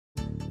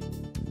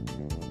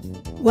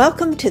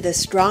Welcome to the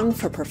Strong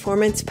for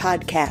Performance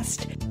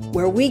podcast,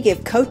 where we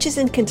give coaches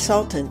and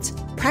consultants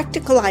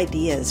practical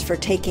ideas for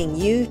taking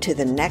you to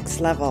the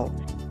next level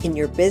in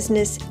your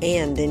business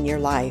and in your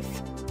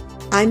life.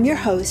 I'm your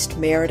host,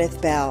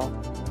 Meredith Bell.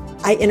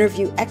 I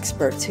interview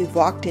experts who've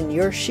walked in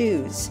your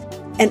shoes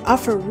and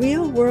offer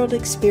real-world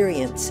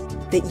experience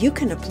that you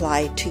can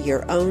apply to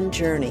your own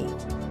journey.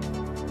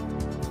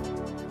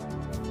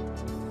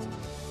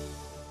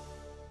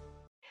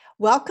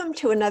 Welcome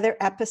to another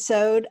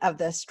episode of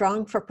the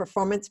Strong for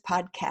Performance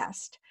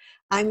podcast.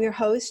 I'm your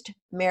host,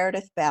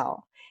 Meredith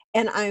Bell,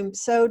 and I'm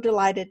so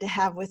delighted to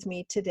have with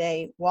me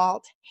today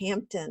Walt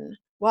Hampton.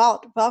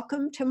 Walt,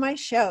 welcome to my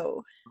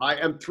show. I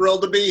am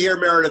thrilled to be here,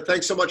 Meredith.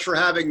 Thanks so much for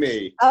having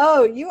me.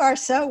 Oh, you are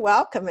so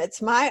welcome.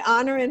 It's my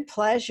honor and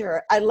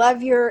pleasure. I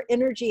love your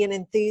energy and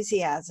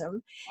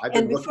enthusiasm. I've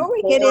been looking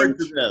forward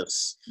to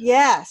this.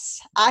 Yes,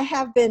 I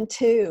have been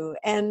too.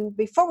 And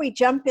before we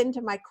jump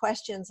into my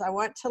questions, I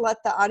want to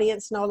let the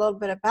audience know a little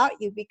bit about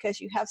you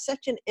because you have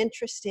such an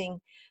interesting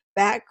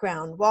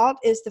background. Walt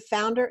is the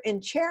founder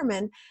and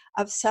chairman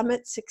of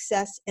Summit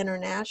Success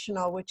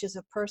International, which is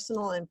a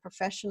personal and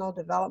professional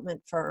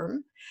development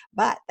firm.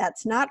 But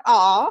that's not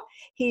all.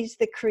 He's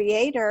the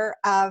creator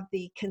of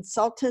the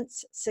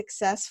Consultants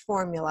Success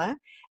Formula,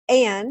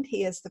 and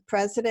he is the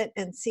president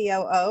and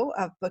COO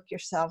of Book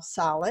Yourself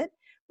Solid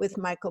with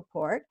Michael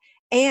Port.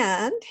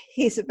 And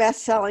he's a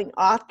best-selling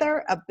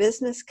author, a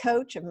business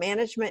coach, a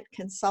management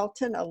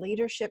consultant, a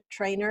leadership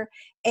trainer,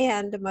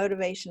 and a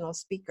motivational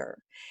speaker.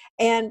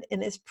 And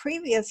in his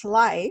previous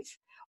life,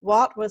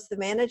 Walt was the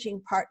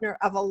managing partner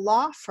of a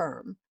law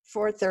firm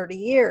for 30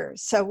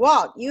 years. So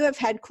Walt, you have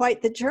had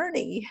quite the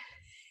journey.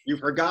 You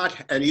forgot,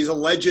 and he's a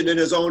legend in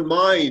his own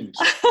mind.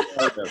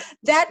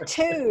 That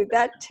too.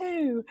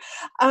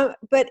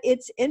 But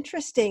it's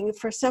interesting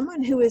for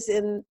someone who is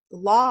in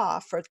law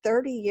for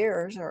 30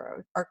 years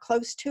or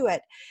close to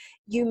it,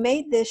 you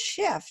made this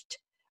shift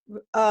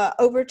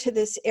over to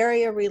this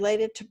area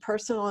related to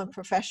personal and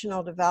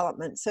professional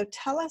development. So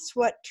tell us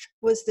what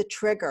was the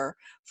trigger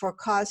for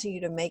causing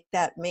you to make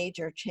that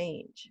major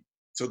change?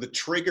 So the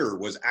trigger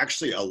was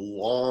actually a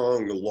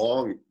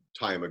long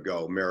time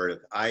ago,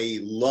 Meredith. I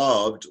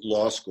loved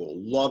law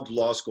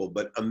school,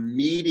 but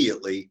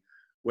immediately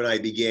when I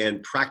began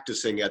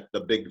practicing at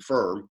the big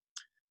firm,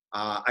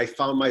 I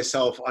found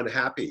myself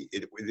unhappy.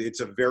 It's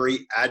a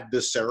very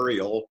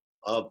adversarial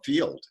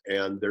field,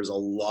 and there's a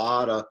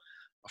lot of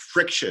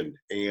friction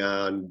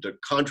and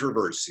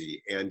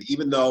controversy. And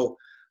even though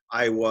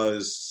I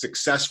was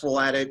successful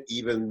at it,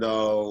 even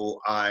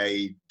though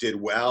I did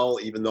well,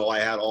 even though I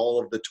had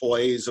all of the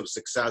toys of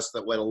success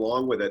that went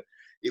along with it,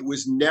 it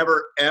was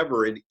never,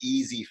 ever an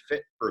easy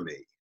fit for me.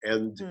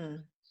 And,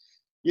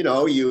 you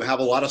know, you have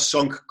a lot of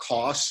sunk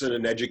costs in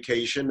an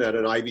education at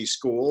an Ivy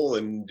school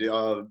and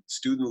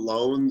student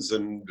loans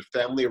and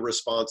family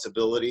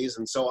responsibilities.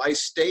 And so I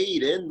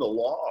stayed in the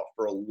law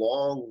for a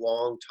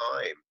long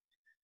time.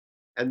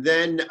 And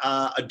then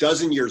a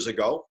dozen years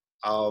ago,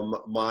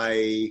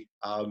 my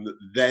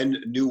then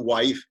new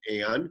wife,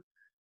 Ann,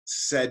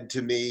 said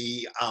to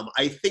me,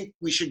 I think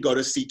we should go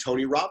to see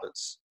Tony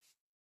Robbins.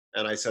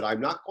 And I said, I'm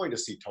not going to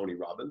see Tony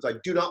Robbins. I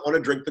do not want to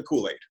drink the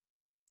Kool-Aid.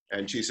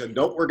 And she said,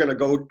 nope, we're going to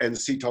go and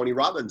see Tony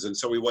Robbins. And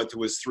so we went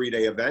to his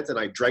 3-day event and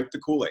I drank the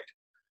Kool-Aid.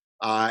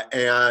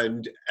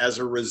 And as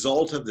a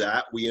result of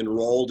that, we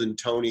enrolled in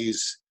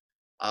Tony's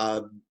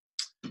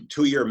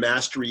 2-year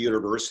Mastery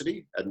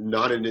University at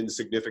not an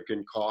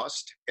insignificant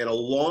cost. And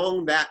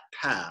along that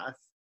path,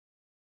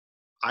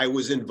 I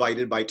was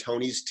invited by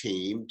Tony's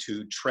team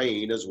to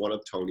train as one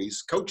of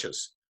Tony's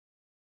coaches.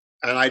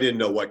 And I didn't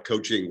know what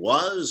coaching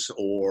was,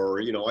 or,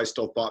 you know, I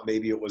still thought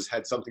maybe it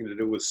had something to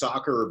do with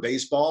soccer or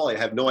baseball. I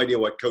have no idea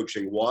what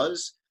coaching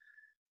was.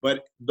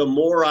 But the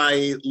more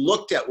I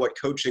looked at what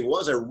coaching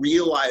was, I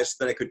realized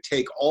that I could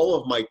take all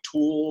of my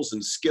tools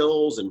and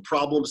skills and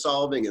problem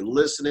solving and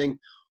listening,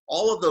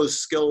 all of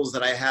those skills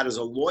that I had as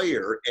a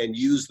lawyer, and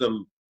use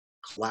them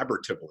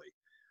collaboratively.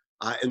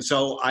 And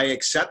so I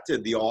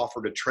accepted the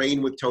offer to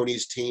train with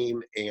Tony's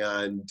team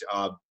and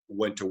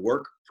went to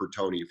work for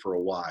Tony for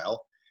a while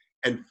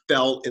and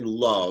fell in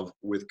love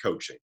with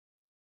coaching.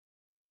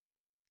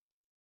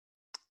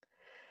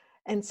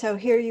 And so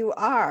here you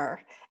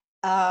are,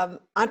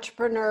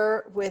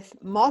 entrepreneur with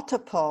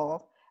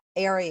multiple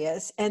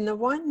areas. And the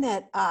one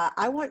that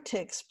I want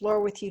to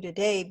explore with you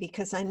today,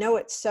 because I know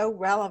it's so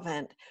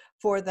relevant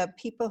for the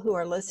people who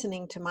are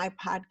listening to my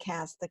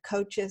podcast, the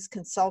coaches,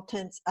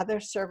 consultants,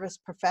 other service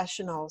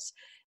professionals,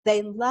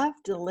 they love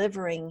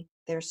delivering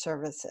their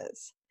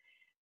services.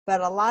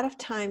 But a lot of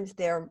times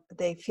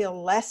they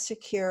feel less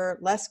secure,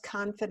 less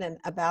confident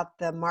about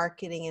the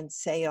marketing and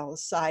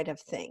sales side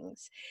of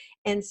things.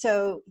 And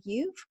so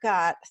you've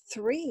got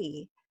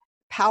 3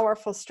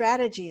 powerful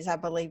strategies, I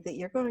believe, that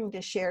you're going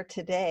to share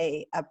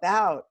today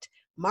about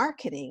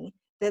marketing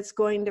that's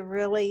going to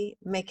really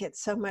make it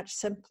so much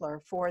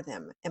simpler for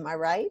them. Am I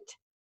right?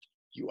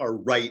 You are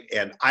right.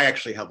 And I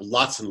actually have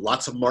lots and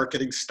lots of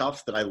marketing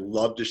stuff that I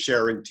love to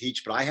share and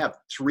teach, but I have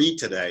 3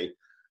 today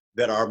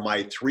that are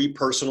my 3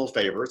 personal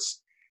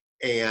favorites.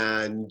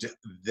 and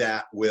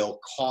that will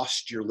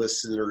cost your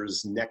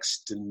listeners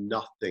next to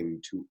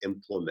nothing to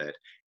implement,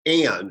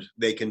 and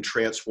they can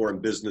transform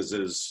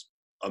businesses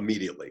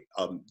immediately.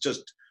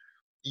 Just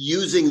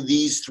using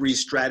these three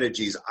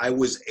strategies, I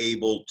was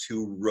able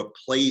to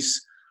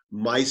replace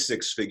my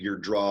six-figure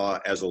draw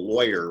as a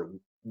lawyer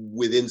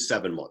within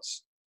 7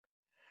 months.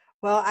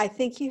 Well, I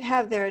think you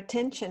have their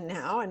attention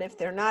now, and if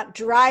they're not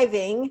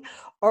driving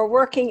or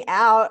working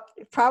out,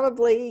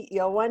 probably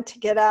you'll want to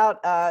get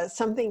out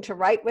something to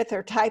write with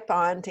or type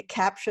on to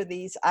capture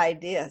these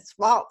ideas.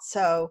 Walt,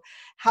 so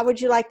how would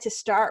you like to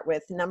start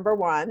with number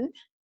one?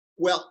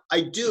 Well,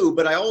 I do,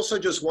 but I also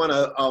just want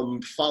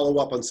to follow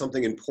up on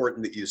something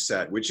important that you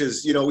said, which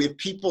is, if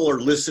people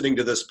are listening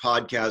to this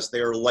podcast,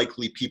 they are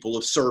likely people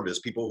of service,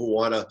 people who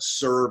want to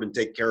serve and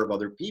take care of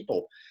other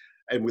people.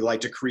 And we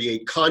like to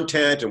create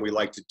content, and we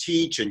like to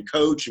teach and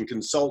coach and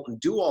consult and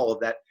do all of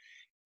that.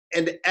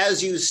 And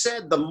as you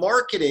said, the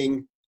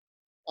marketing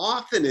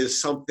often is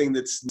something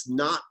that's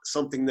not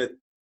something that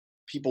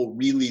people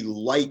really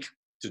like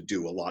to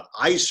do a lot.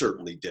 I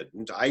certainly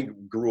didn't. I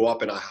grew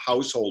up in a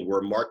household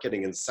where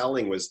marketing and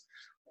selling was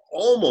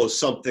almost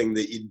something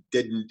that you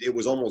didn't, it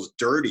was almost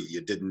dirty.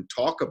 You didn't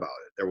talk about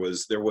it.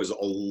 There was a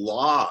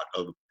lot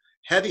of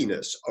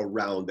heaviness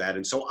around that.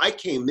 And so I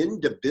came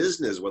into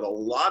business with a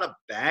lot of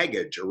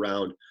baggage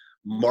around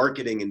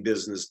marketing and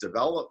business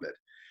development.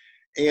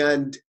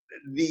 And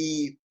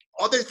the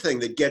other thing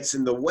that gets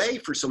in the way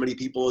for so many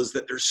people is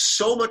that there's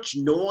so much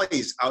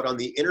noise out on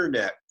the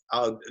internet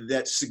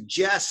that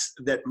suggests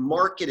that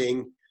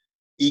marketing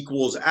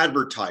equals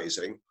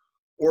advertising,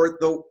 or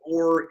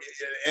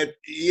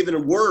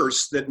even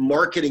worse, that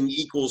marketing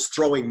equals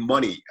throwing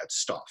money at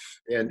stuff.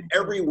 And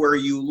everywhere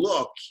you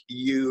look,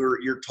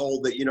 you're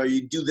told that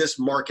you do this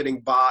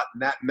marketing bot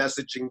and that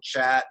messaging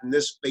chat and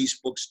this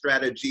Facebook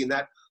strategy and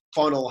that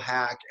funnel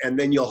hack, and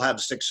then you'll have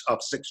a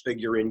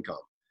six-figure income.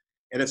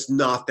 And it's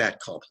not that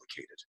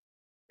complicated.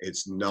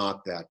 It's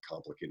not that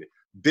complicated.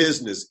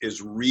 Business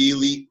is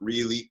really,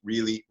 really,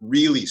 really,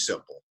 really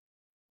simple.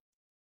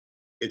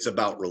 It's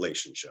about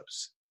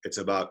relationships. It's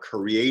about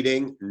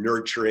creating,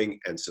 nurturing,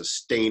 and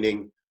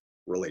sustaining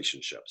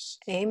relationships.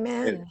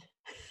 Amen.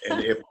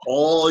 And if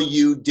all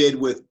you did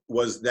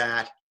was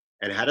that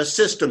and had a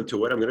system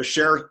to it, I'm going to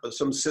share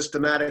some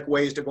systematic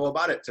ways to go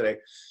about it today.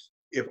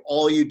 If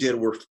all you did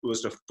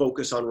was to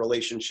focus on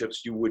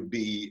relationships, you would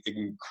be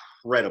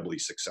incredibly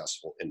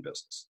successful in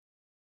business.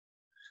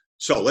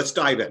 So let's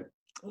dive in.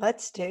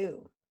 Let's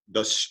do.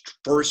 The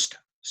first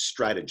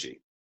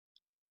strategy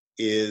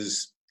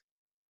is,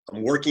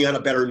 I'm working on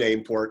a better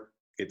name for it.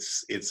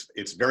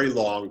 It's very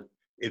long.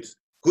 It's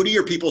who do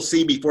your people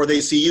see before they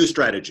see you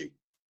strategy.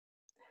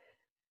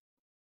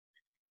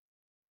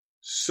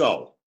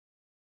 So,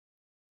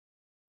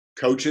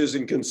 coaches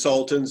and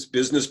consultants,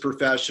 business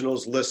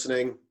professionals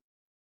listening,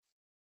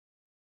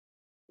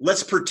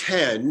 let's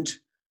pretend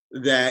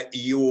that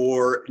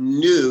you're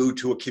new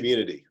to a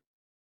community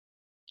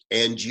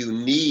and you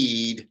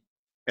need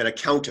an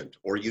accountant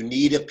or you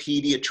need a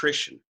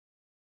pediatrician.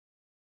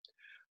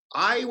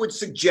 I would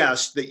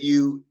suggest that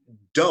you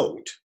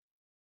don't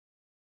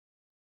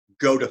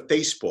go to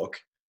Facebook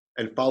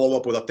and follow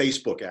up with a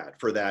Facebook ad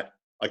for that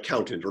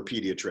accountant or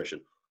pediatrician.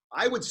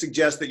 I would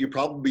suggest that you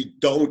probably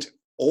don't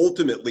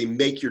ultimately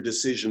make your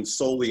decision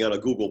solely on a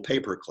Google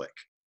pay-per-click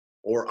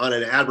or on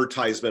an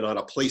advertisement on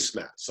a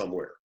placemat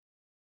somewhere.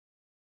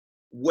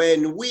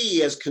 When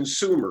we as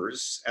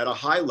consumers at a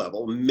high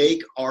level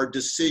make our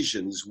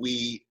decisions,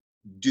 we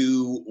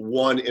do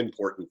one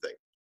important thing.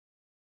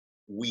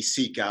 We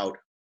seek out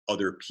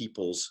other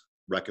people's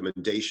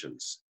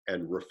recommendations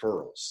and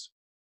referrals.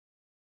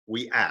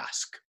 We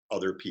ask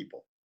other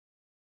people.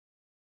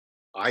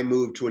 I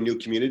moved to a new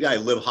community. I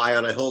live high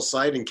on a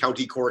hillside in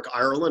County Cork,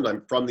 Ireland.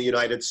 I'm from the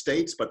United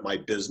States, but my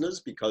business,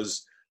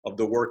 because of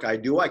the work I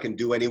do, I can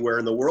do anywhere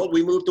in the world.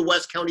 We moved to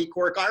West County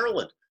Cork,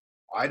 Ireland.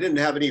 I didn't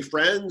have any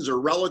friends or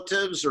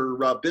relatives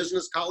or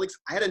business colleagues.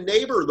 I had a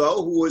neighbor,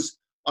 though, who was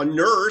a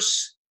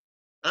nurse.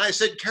 And I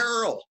said,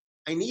 Carol,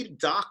 I need a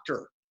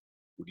doctor.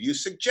 Who do you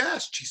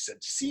suggest? She said,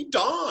 see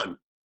Don.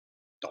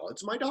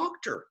 Don's my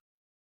doctor.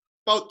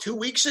 About 2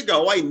 weeks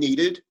ago, I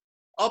needed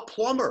a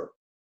plumber.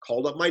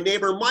 Called up my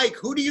neighbor, Mike.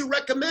 Who do you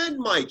recommend,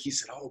 Mike? He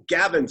said, oh,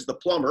 Gavin's the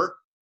plumber.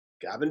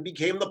 Gavin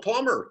became the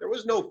plumber. There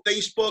was no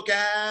Facebook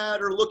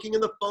ad or looking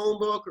in the phone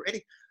book or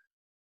anything.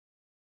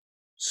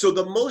 So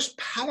the most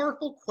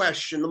powerful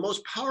question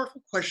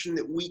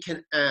that we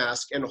can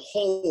ask and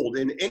hold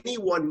in any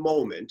one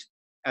moment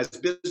as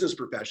business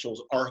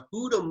professionals are,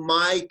 who do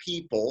my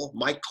people,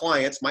 my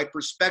clients, my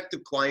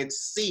prospective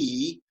clients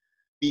see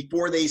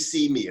before they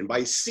see me? And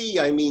by see,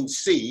 I mean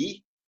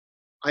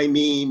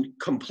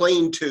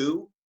complain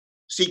to,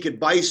 seek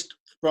advice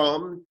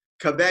from,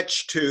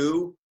 kvetch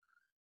to,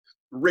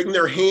 wring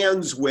their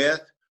hands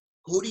with.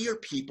 Who do your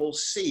people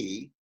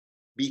see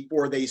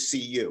before they see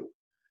you?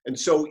 And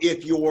so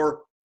if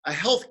you're a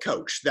health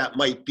coach, that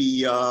might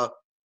be a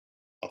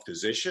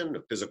physician,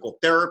 a physical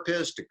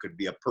therapist, it could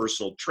be a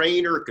personal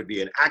trainer, it could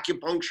be an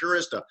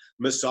acupuncturist, a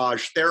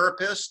massage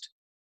therapist.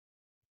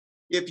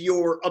 If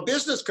you're a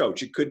business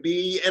coach, it could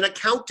be an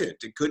accountant.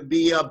 It could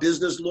be a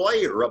business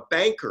lawyer, a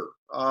banker,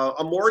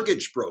 a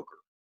mortgage broker.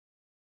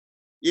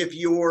 If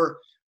you're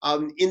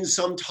in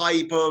some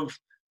type of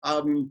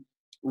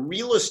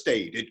real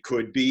estate, it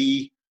could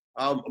be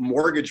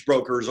mortgage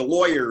brokers,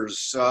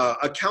 lawyers,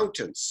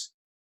 accountants.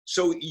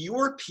 So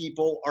your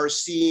people are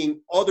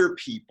seeing other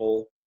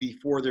people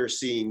before they're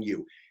seeing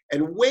you.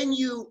 And when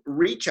you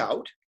reach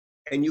out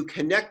and you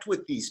connect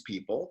with these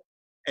people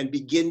and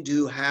begin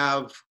to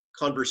have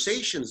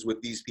conversations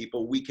with these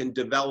people, we can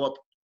develop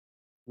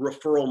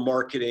referral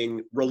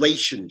marketing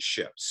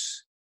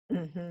relationships.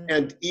 Mm-hmm.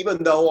 And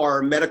even though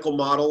our medical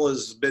model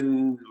has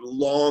been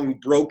long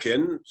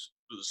broken,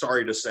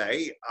 sorry to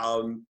say,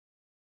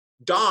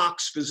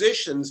 docs,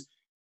 physicians,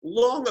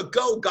 long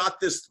ago got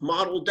this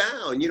model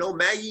down. You know,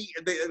 Maggie,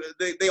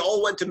 they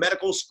all went to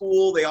medical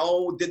school. They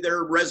all did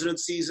their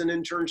residencies and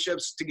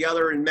internships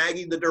together. And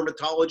Maggie, the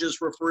dermatologist,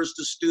 refers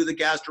to Stu, the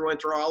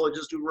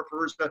gastroenterologist, who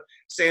refers to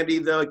Sandy,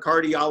 the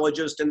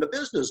cardiologist, and the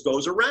business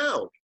goes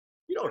around.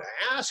 You don't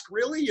ask,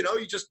 really. You know,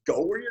 you just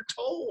go where you're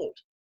told.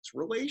 It's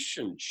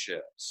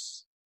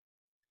relationships.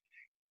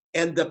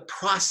 And the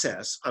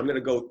process, I'm going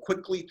to go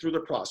quickly through the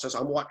process.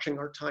 I'm watching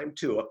our time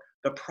too.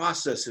 The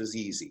process is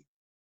easy.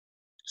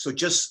 So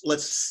just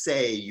let's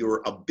say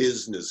you're a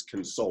business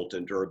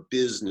consultant or a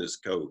business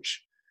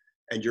coach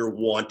and you're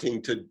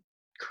wanting to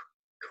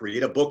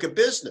create a book of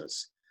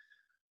business.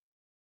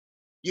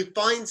 You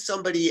find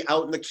somebody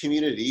out in the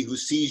community who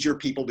sees your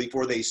people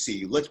before they see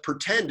you. Let's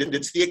pretend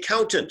it's the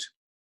accountant.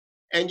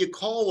 And you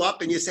call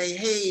up and you say,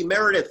 hey,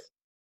 Meredith,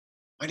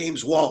 my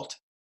name's Walt.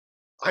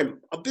 I'm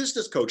a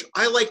business coach.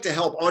 I like to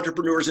help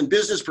entrepreneurs and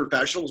business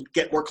professionals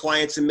get more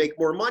clients and make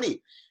more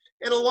money.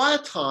 And a lot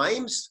of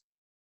times,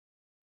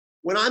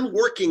 when I'm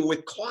working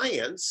with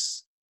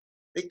clients,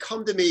 they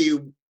come to me,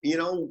 you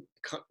know,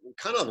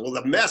 kind of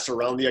with a mess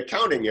around the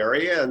accounting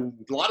area. And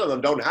a lot of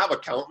them don't have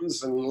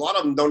accountants and a lot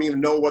of them don't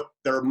even know what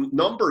their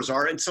numbers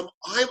are. And so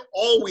I'm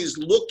always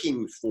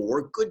looking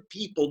for good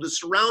people to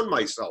surround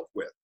myself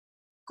with,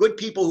 good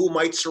people who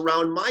might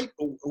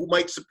who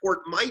might support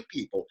my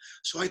people.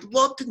 So I'd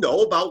love to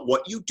know about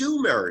what you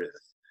do, Meredith,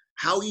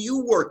 how you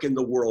work in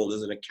the world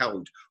as an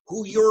accountant,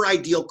 who your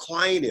ideal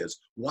client is,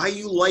 why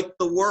you like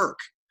the work.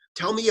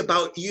 Tell me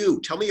about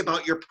you. Tell me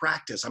about your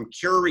practice. I'm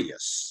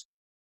curious.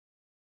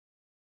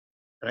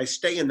 And I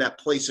stay in that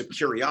place of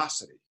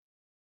curiosity.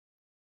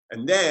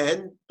 And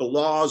then the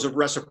laws of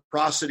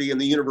reciprocity in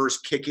the universe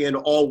kick in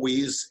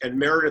always. And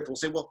Meredith will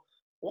say,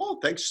 well,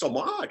 thanks so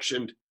much.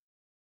 And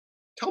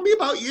tell me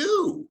about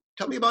you.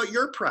 Tell me about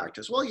your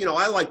practice. Well, you know,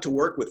 I like to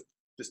work with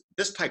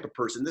this type of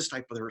person, this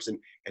type of person.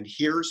 And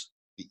here's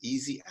the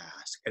easy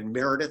ask. And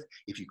Meredith,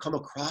 if you come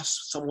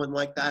across someone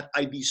like that,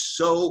 I'd be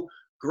so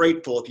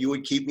grateful if you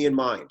would keep me in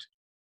mind.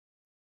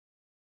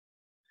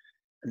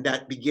 And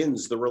that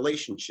begins the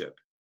relationship.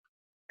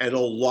 And a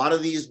lot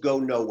of these go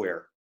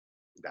nowhere.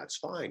 That's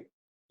fine.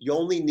 You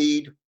only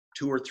need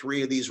 2 or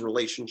 3 of these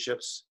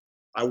relationships.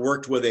 I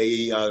worked with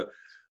a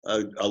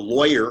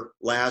lawyer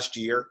last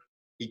year.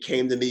 He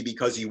came to me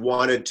because he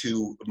wanted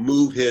to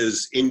move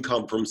his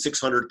income from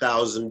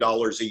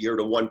 $600,000 a year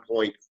to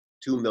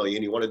 $1.2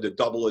 million. He wanted to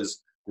double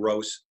his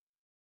gross.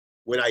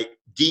 When I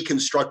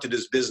deconstructed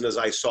his business,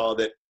 I saw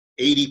that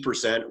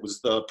 80% was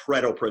the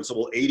Pareto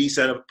principle.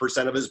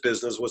 80% of his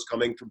business was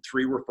coming from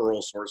 3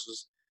 referral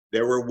sources.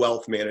 There were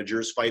wealth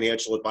managers,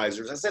 financial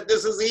advisors. I said,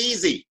 this is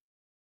easy.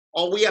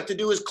 All we have to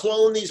do is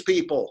clone these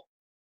people.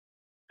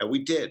 And we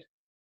did.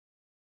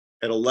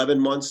 And 11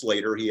 months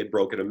later, he had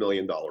broken $1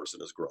 million in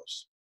his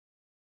gross.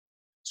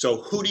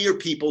 So who do your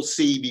people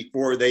see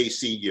before they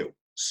see you?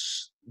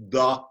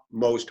 The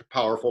most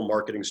powerful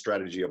marketing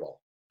strategy of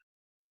all.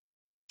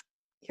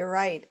 You're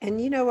right.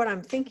 And you know what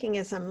I'm thinking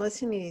as I'm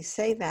listening to you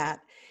say that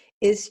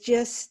is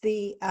just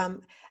the,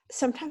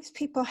 sometimes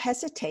people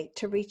hesitate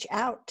to reach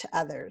out to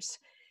others.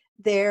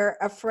 They're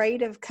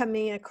afraid of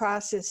coming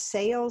across as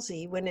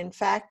salesy when in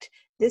fact,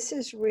 this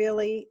is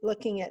really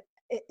looking at,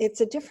 it's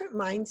a different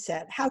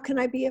mindset. How can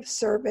I be of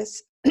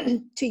service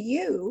to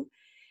you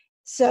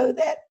so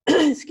that,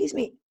 excuse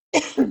me,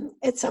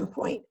 at some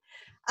point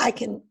I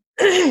can,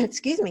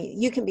 excuse me,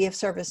 you can be of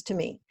service to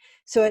me.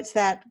 So it's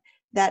that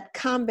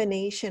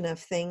combination of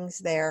things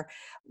there.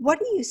 What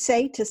do you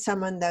say to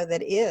someone, though,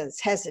 that is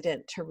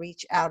hesitant to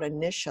reach out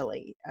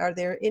initially? Are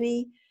there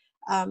any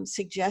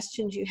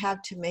suggestions you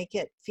have to make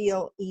it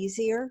feel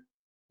easier?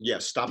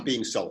 Yes, stop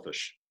being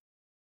selfish.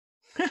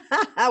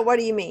 What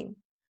do you mean?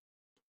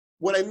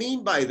 What I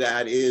mean by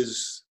that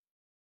is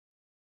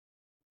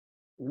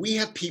we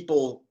have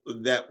people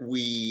that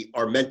we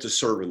are meant to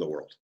serve in the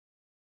world.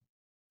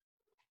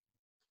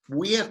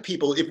 We have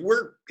people, if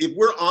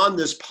we're on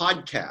this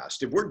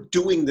podcast, if we're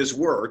doing this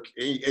work,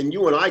 and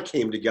you and I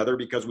came together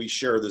because we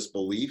share this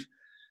belief,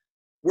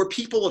 we're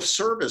people of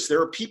service.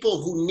 There are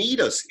people who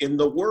need us in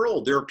the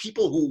world. There are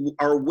people who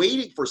are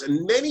waiting for us.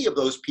 And many of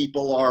those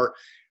people are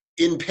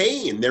in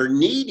pain. They're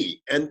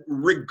needy. And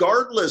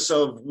regardless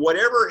of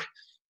whatever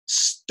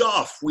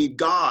stuff we've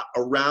got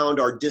around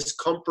our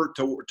discomfort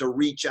to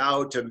reach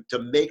out, to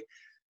make,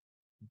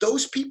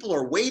 those people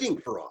are waiting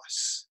for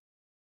us.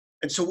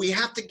 And so we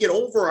have to get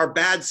over our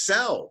bad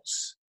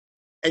selves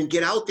and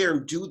get out there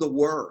and do the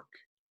work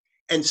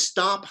and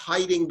stop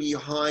hiding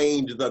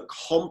behind the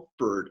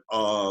comfort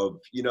of,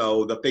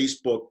 the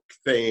Facebook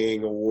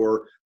thing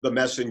or the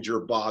messenger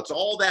bots.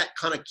 All that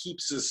kind of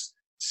keeps us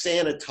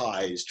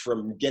sanitized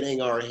from getting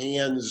our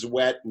hands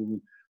wet and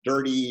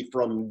dirty,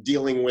 from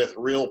dealing with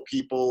real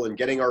people and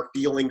getting our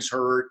feelings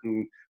hurt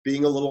and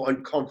being a little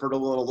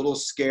uncomfortable and a little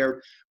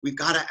scared. We've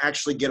got to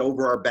actually get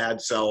over our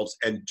bad selves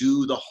and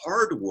do the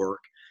hard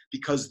work,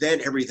 because then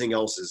everything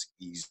else is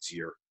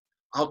easier.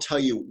 I'll tell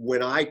you,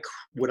 when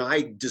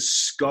I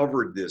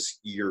discovered this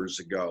years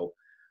ago,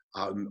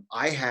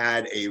 I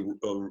had a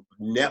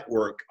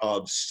network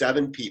of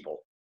 7 people.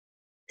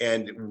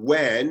 And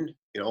when,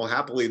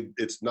 happily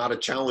it's not a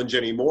challenge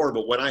anymore,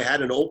 but when I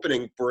had an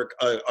opening for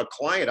a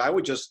client,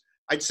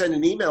 I'd send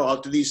an email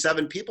out to these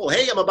 7 people.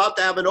 Hey, I'm about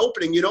to have an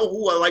opening. You know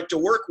who I like to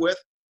work with?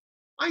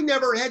 I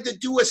never had to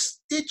do a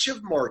stitch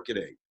of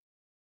marketing.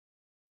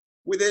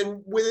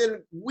 Within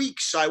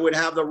weeks, I would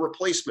have the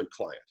replacement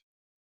client.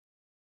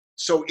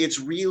 So it's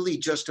really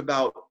just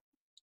about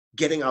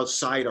getting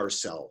outside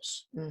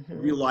ourselves,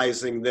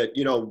 realizing that,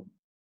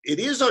 it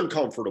is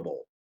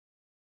uncomfortable.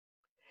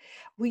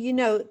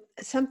 Well,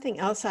 something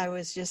else I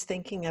was just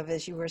thinking of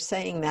as you were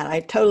saying that,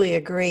 I totally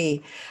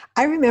agree.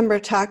 I remember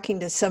talking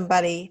to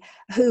somebody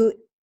who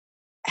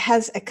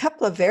has a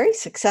couple of very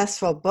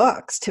successful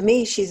books. To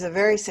me, she's a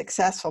very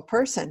successful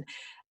person,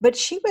 but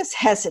she was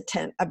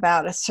hesitant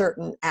about a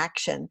certain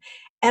action.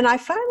 And I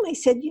finally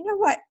said, you know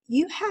what?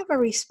 You have a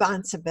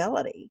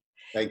responsibility.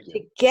 Thank you. To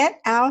get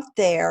out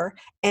there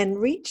and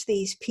reach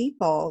these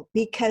people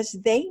because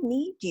they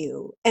need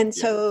you. And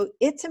so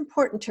it's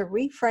important to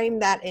reframe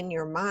that in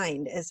your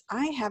mind as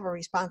I have a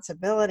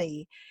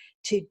responsibility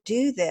to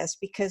do this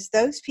because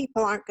those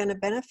people aren't going to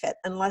benefit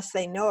unless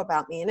they know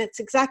about me. And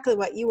it's exactly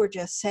what you were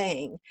just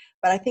saying.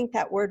 But I think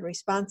that word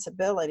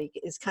responsibility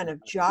is kind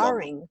of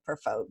jarring for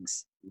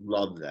folks.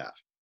 Love that.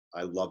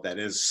 I love that.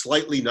 It's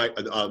slightly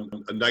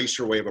a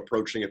nicer way of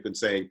approaching it than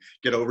saying,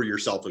 get over your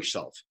selfish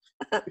self.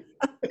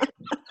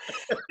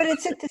 But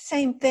it's the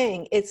same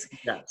thing. It's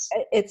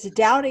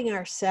doubting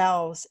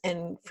ourselves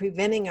and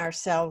preventing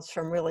ourselves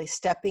from really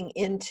stepping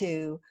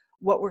into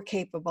what we're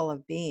capable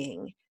of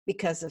being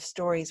because of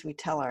stories we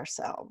tell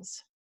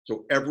ourselves.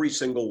 So every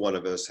single one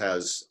of us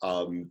has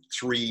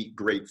 3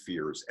 great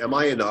fears. Am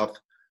I enough?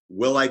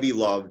 Will I be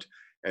loved?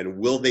 And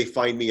will they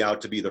find me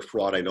out to be the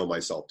fraud I know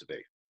myself to be?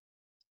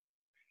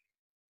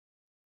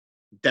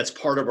 That's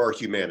part of our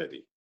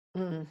humanity.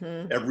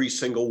 Mm-hmm. Every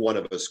single one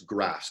of us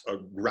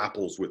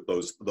grapples with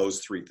those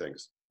 3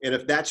 things. And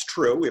if that's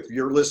true, if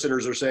your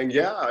listeners are saying,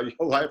 yeah, I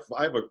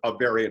have a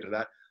variant of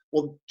that,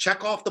 well,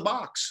 check off the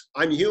box.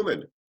 I'm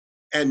human.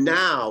 And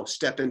now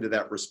step into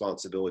that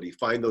responsibility.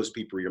 Find those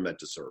people you're meant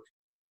to serve.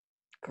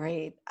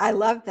 Great. I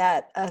love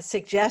that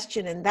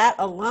suggestion. And that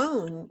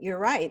alone, you're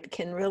right,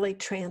 can really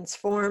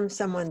transform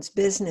someone's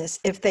business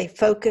if they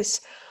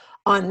focus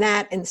on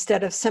that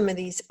instead of some of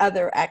these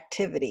other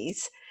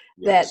activities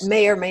that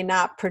may or may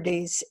not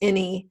produce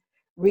any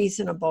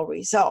reasonable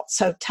results.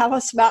 So tell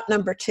us about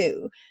number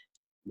 2.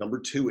 Number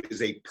 2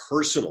 is a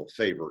personal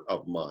favorite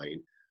of mine.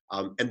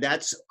 And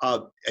that's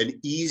an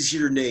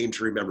easier name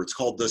to remember. It's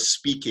called the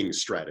speaking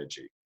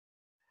strategy.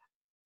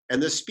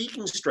 And the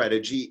speaking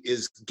strategy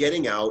is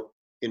getting out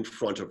in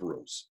front of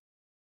rooms.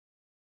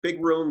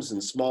 Big rooms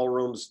and small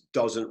rooms,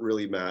 doesn't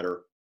really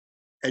matter.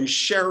 And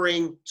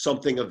sharing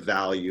something of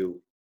value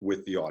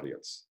with the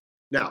audience.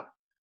 Now,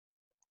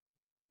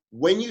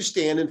 when you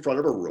stand in front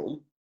of a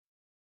room,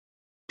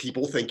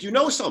 people think you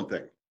know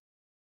something.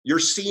 You're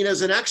seen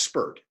as an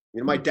expert.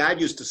 My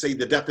dad used to say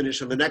the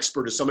definition of an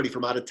expert is somebody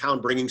from out of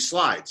town bringing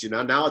slides.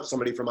 Now it's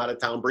somebody from out of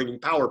town bringing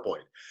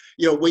PowerPoint.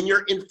 When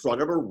you're in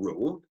front of a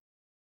room,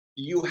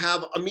 you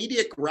have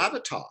immediate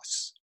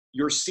gravitas.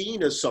 You're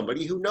seen as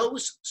somebody who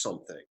knows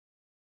something.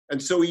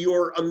 And so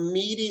you're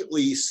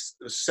immediately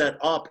set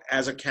up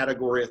as a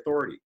category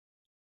authority.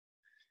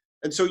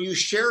 And so you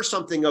share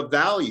something of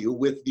value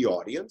with the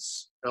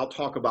audience. And I'll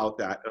talk about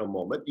that in a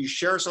moment. You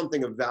share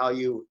something of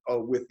value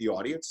with the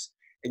audience,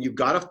 and you've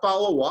got to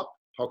follow up.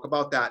 Talk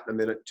about that in a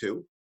minute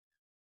too.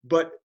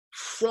 But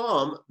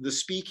from the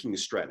speaking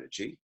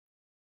strategy,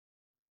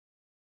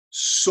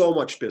 so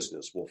much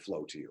business will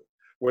flow to you.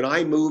 When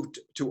I moved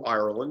to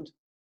Ireland,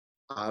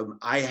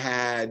 I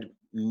had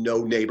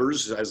no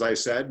neighbors, as I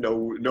said,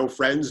 no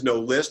friends, no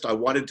list. I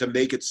wanted to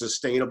make it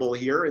sustainable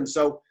here. And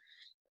so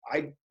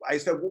I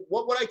said, well,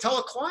 what would I tell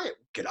a client?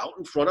 Get out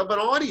in front of an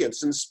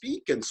audience and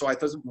speak. And so I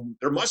thought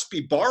there must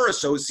be bar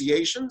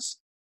associations.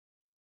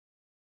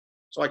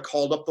 So I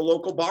called up the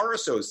local bar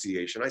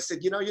association. I said,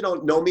 you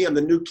don't know me. I'm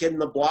the new kid in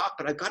the block,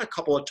 but I've got a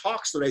couple of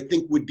talks that I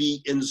think would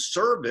be in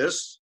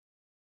service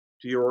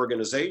to your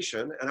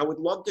organization. And I would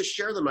love to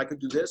share them. I could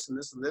do this and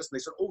this and this. And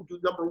they said, oh, do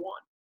number 1.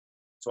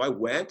 So I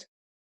went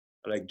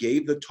and I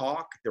gave the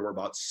talk. There were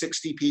about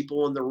 60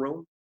 people in the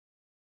room.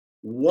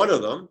 One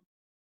of them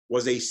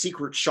was a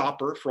secret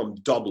shopper from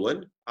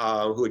Dublin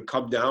who had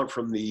come down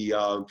from the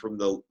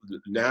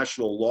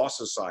National Law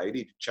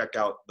Society to check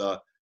out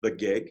the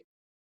gig.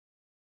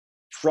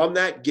 From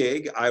that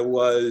gig, I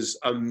was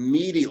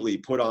immediately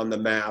put on the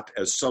map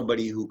as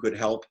somebody who could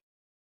help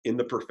in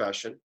the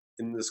profession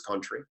in this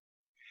country.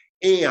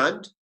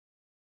 And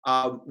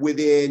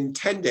within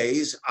 10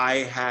 days, I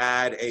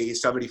had a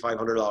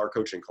 $7,500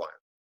 coaching client.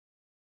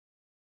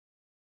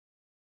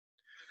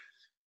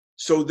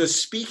 So the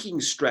speaking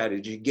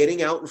strategy,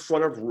 getting out in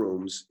front of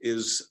rooms,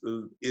 is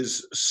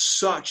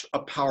such a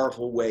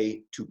powerful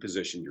way to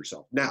position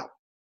yourself. Now,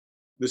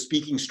 the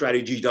speaking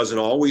strategy doesn't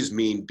always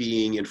mean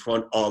being in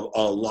front of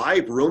a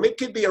live room. It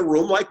could be a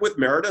room like with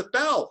Meredith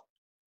Bell.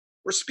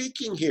 We're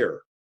speaking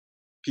here.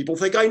 People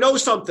think I know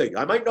something.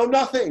 I might know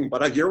nothing,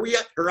 but here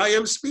I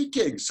am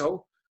speaking.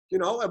 So,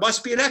 I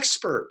must be an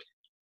expert.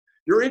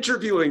 You're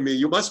interviewing me.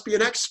 You must be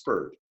an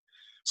expert.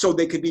 So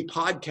they could be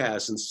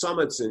podcasts and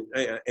summits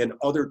and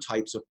other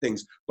types of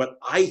things. But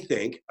I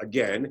think,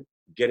 again,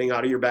 getting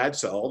out of your bad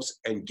selves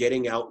and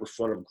getting out in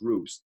front of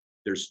groups,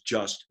 there's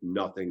just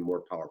nothing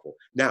more powerful.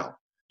 Now,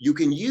 you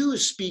can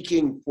use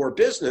speaking for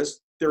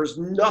business. There's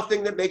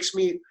nothing that makes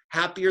me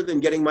happier than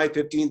getting my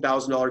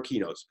 $15,000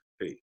 keynote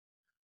fee.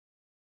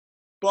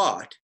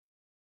 But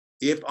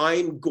if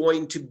I'm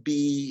going to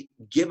be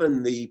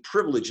given the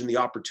privilege and the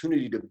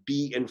opportunity to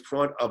be in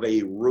front of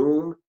a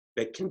room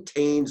that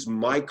contains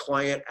my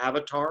client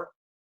avatar,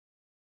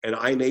 and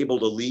I'm able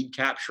to lead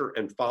capture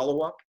and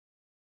follow up,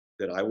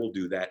 then I will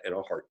do that in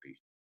a heartbeat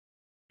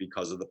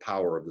because of the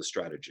power of the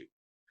strategy.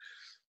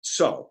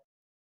 So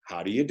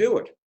how do you do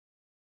it?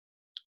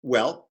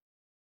 Well,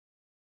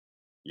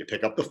 you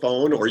pick up the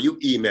phone or you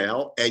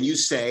email and you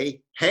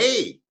say,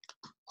 hey,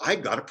 I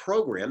got a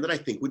program that I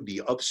think would be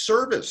of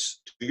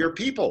service to your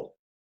people.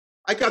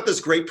 I got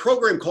this great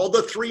program called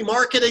the 3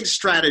 Marketing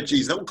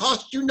Strategies that will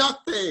cost you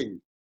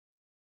nothing.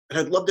 And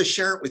I'd love to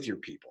share it with your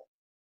people.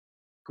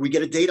 Can we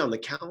get a date on the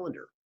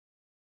calendar?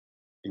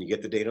 And you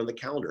get the date on the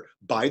calendar.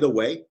 By the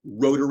way,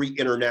 Rotary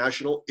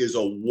International is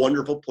a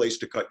wonderful place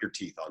to cut your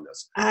teeth on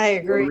this. I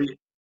agree.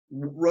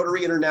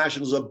 Rotary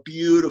International is a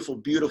beautiful,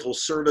 beautiful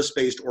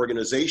service-based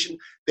organization.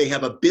 They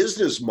have a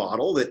business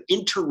model that,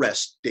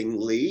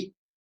 interestingly,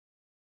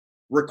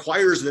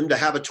 requires them to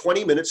have a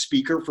 20-minute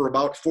speaker for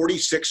about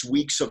 46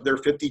 weeks of their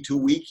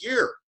 52-week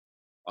year.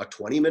 A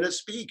 20-minute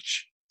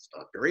speech. It's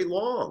not very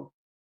long.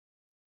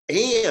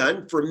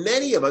 And for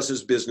many of us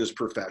as business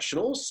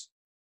professionals,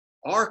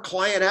 our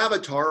client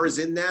avatar is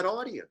in that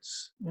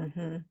audience.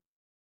 Mm-hmm.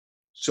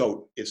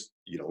 So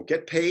you don't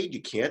get paid,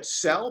 you can't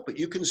sell, but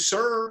you can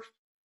serve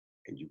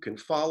and you can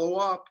follow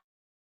up.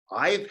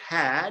 I've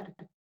had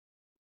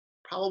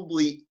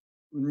probably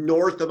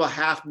north of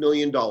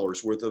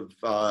 $500,000 worth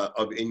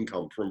of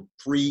income from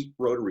free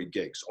Rotary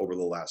gigs over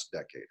the last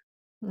decade.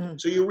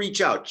 So you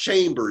reach out,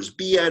 chambers,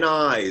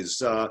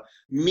 BNIs,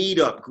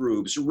 meetup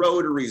groups,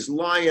 Rotaries,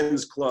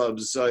 Lions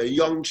clubs,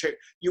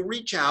 you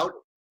reach out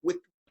with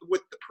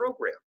the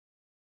program.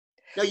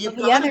 Now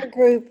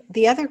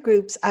the other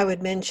groups I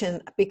would mention,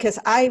 because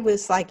I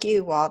was like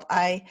you, Walt,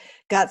 I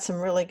got some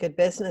really good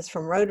business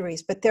from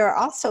Rotaries, but there are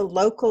also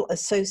local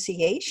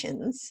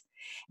associations.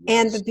 Yes.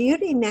 And the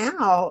beauty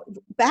now,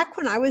 back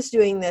when I was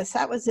doing this,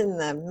 that was in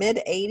the mid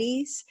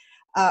 80s,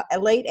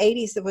 late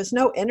 80s, there was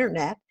no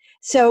internet.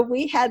 So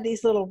we had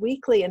these little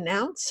weekly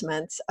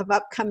announcements of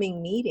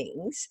upcoming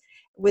meetings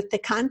with the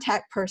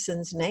contact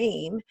person's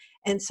name.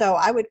 And so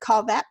I would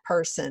call that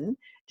person,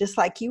 just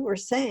like you were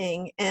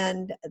saying,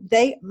 and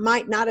they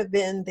might not have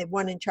been the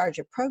one in charge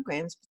of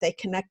programs, but they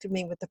connected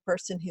me with the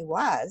person who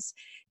was,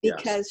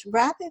 because yes.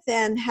 Rather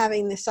than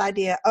having this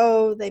idea,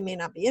 oh, they may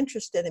not be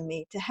interested in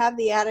me, to have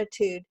the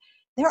attitude,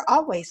 they're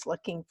always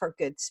looking for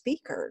good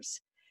speakers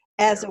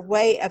as a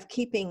way of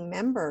keeping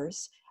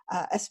members.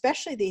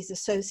 Especially these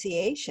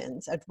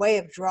associations, a way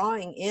of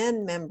drawing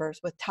in members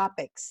with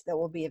topics that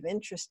will be of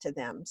interest to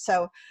them.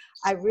 So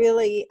I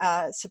really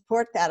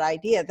support that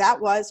idea.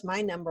 That was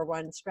my number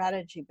one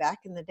strategy back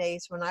in the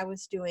days when I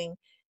was doing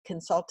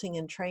consulting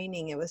and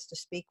training. It was to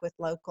speak with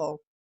local,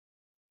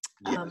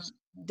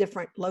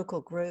 different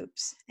local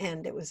groups.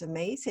 And it was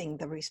amazing,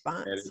 the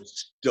response. And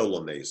it's still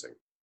amazing.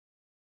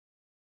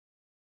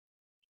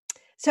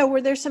 So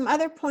were there some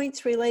other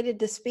points related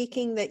to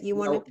speaking that you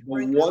wanted to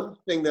bring up? One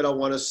thing that I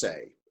want to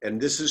say, and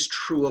this is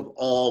true of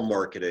all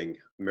marketing,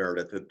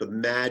 Meredith, that the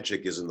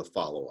magic is in the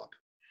follow-up.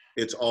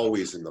 It's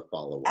always in the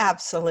follow-up.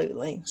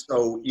 Absolutely.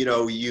 So,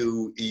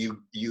 you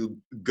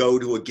go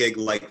to a gig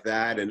like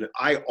that, and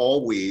I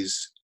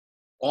always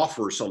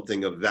offer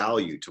something of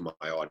value to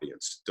my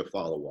audience to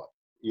follow up.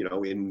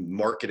 In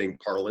marketing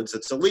parlance,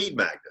 it's a lead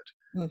magnet.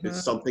 Mm-hmm.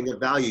 It's something of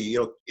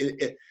value.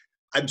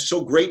 I'm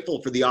so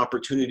grateful for the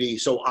opportunity.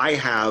 So I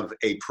have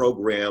a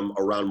program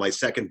around my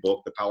second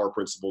book, The Power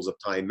Principles of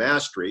Time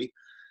Mastery.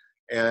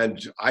 And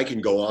I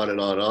can go on and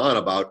on and on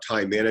about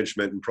time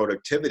management and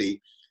productivity.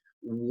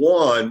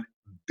 One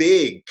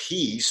big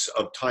piece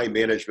of time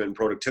management and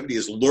productivity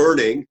is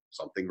learning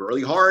something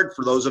really hard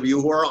for those of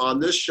you who are on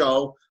this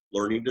show,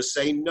 learning to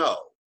say no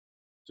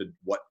to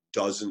what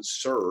doesn't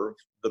serve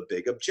the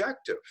big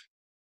objective.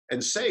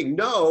 And saying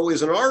no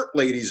is an art,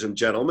 ladies and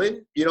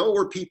gentlemen.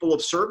 We're people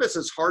of service.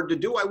 It's hard to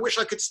do. I wish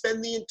I could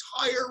spend the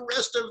entire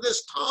rest of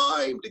this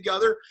time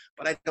together,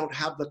 but I don't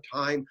have the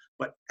time.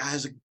 But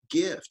as a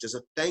gift, as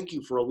a thank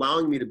you for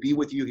allowing me to be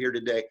with you here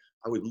today,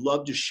 I would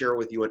love to share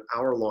with you an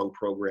hour-long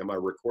program I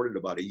recorded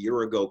about a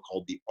year ago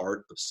called The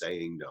Art of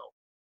Saying No.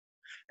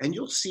 And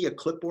you'll see a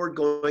clipboard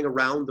going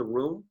around the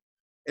room.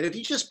 And if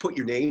you just put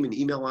your name and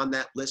email on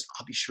that list,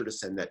 I'll be sure to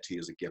send that to you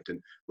as a gift. And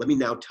let me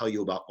now tell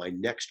you about my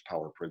next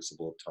power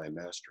principle of time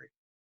mastery.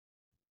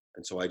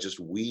 And so I just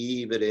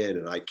weave it in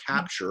and I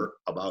capture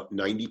about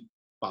 95%,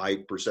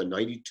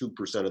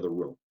 92% of the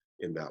room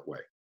in that way.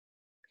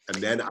 And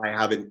then I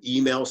have an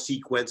email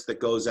sequence that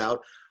goes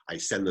out. I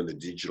send them a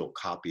digital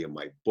copy of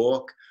my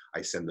book.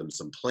 I send them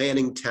some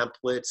planning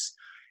templates.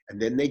 And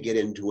then they get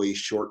into a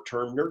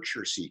short-term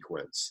nurture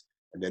sequence.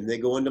 And then they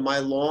go into my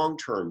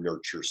long-term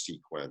nurture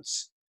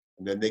sequence.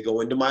 And then they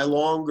go into my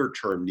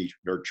longer-term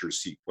nurture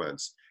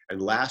sequence.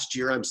 And last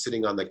year, I'm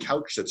sitting on the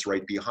couch that's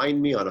right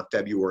behind me on a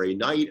February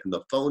night, and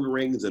the phone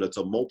rings, and it's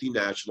a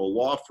multinational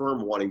law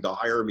firm wanting to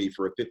hire me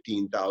for a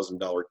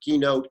 $15,000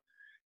 keynote.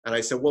 And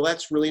I said, well,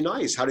 that's really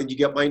nice. How did you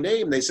get my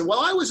name? They said,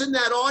 well, I was in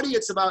that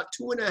audience about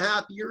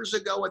 2.5 years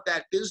ago at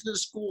that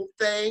business school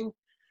thing.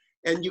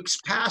 And you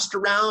passed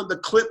around the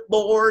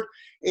clipboard,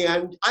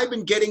 and I've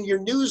been getting your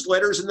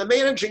newsletters, and the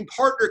managing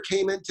partner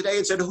came in today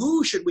and said,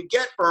 who should we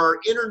get for our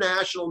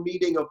international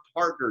meeting of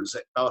partners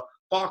at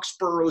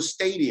Foxborough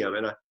Stadium?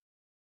 And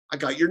I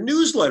got your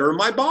newsletter in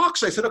my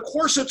box. I said, of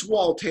course it's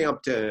Walt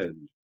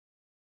Hampton.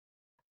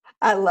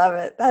 I love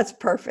it. That's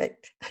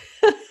perfect.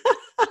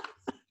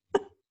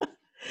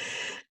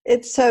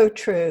 It's so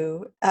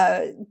true.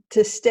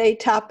 To stay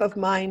top of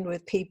mind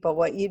with people,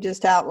 what you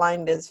just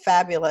outlined is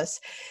fabulous.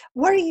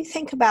 What do you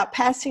think about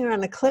passing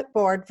around a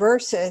clipboard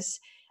versus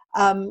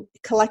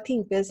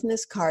collecting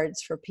business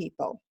cards for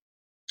people?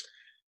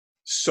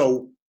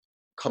 So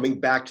coming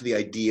back to the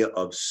idea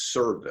of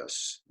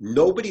service,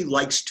 nobody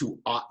wants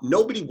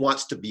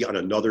to be on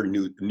another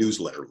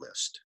newsletter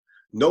list.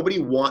 Nobody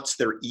wants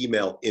their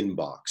email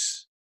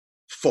inbox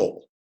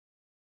full.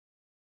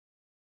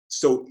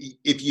 So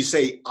if you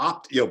say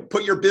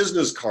put your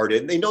business card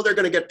in, they know they're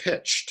going to get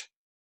pitched.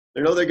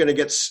 They know they're going to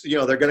get,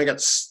 they're going to get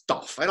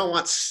stuff. I don't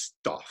want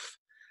stuff.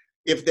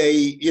 If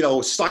they,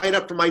 sign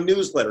up for my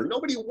newsletter,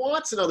 nobody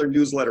wants another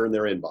newsletter in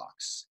their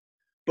inbox.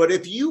 But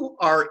if you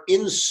are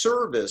in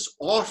service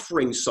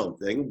offering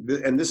something,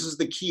 and this is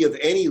the key of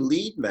any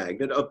lead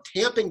magnet, of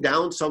tamping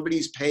down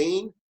somebody's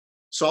pain,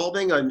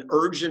 solving an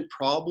urgent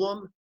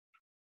problem,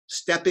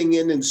 stepping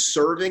in and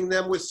serving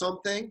them with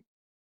something,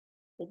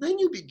 well, then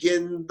you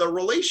begin the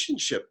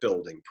relationship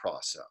building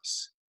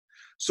process.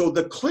 So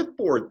the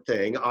clipboard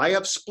thing, I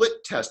have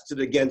split tested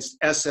against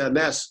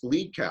SMS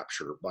lead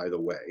capture, by the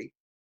way.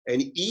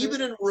 And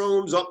even in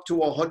rooms up to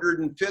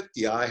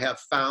 150, I have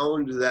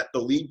found that the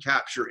lead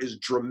capture is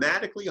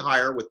dramatically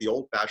higher with the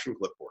old-fashioned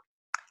clipboard.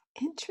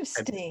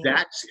 Interesting.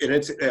 And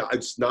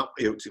it's not,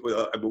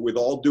 with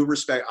all due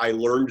respect, I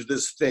learned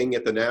this thing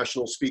at the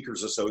National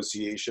Speakers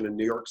Association in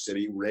New York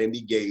City.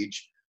 Randy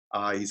Gage,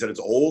 he said, it's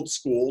old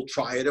school,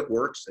 try it, it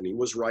works. And he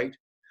was right.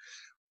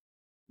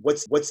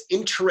 What's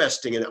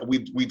interesting, and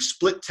we've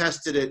split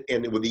tested it,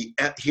 and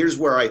here's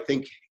where I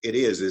think it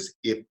is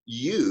if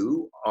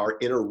you are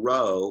in a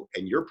row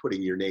and you're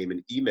putting your name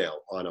and email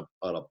on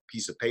a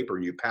piece of paper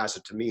and you pass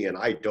it to me and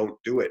I don't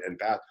do it and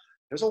pass,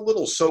 there's a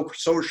little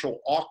social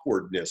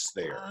awkwardness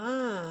there.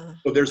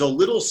 So there's a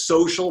little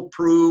social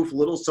proof,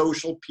 little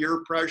social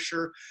peer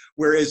pressure.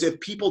 Whereas if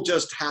people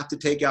just have to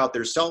take out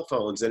their cell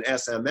phones and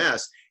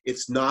SMS,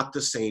 it's not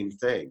the same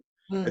thing.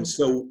 And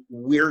so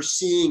we're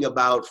seeing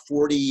about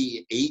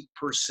 48%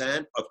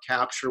 of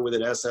capture with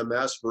an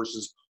SMS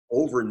versus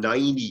over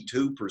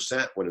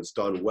 92% when it's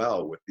done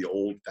well with the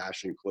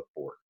old-fashioned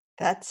clipboard.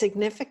 That's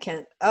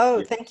significant.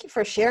 Oh, thank you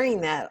for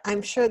sharing that.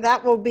 I'm sure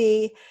that will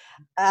be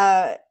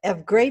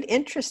of great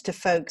interest to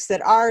folks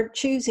that are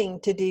choosing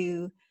to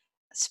do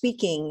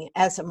speaking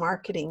as a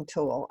marketing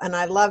tool. And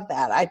I love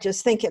that. I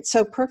just think it's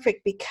so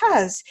perfect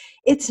because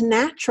it's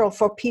natural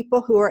for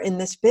people who are in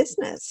this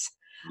business.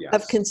 Yes.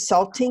 Of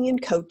consulting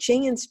and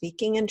coaching and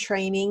speaking and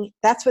training.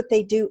 That's what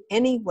they do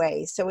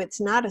anyway. So it's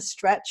not a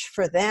stretch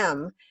for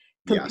them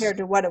compared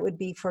to what it would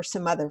be for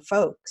some other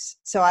folks.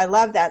 So I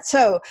love that.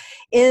 So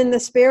in the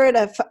spirit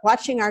of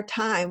watching our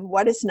time,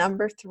 what is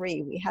number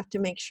 3? We have to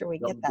make sure we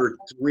get that. Number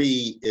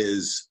 3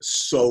 is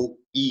so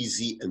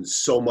easy and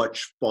so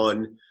much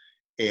fun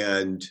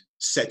and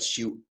sets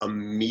you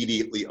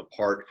immediately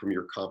apart from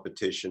your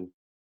competition.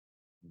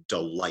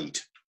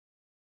 Delight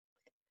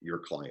your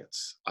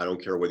clients. I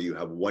don't care whether you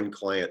have 1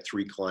 client,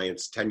 3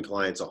 clients, 10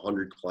 clients,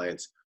 100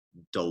 clients,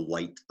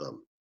 delight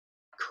them.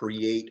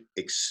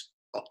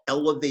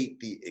 Elevate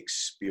the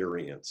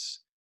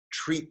experience.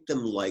 Treat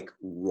them like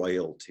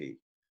royalty.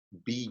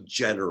 Be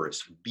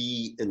generous.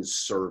 Be in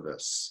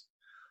service.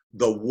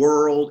 The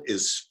world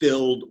is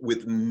filled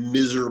with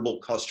miserable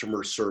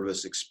customer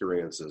service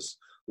experiences.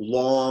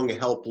 Long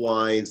help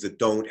lines that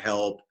don't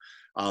help.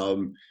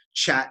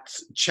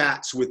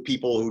 chats with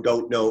people who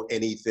don't know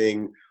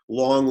anything,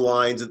 long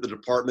lines at the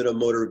Department of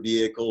Motor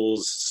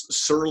Vehicles,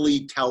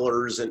 surly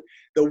tellers, and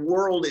the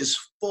world is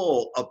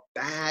full of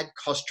bad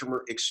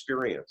customer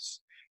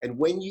experience. And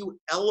when you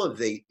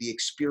elevate the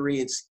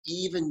experience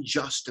even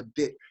just a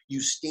bit,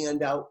 you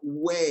stand out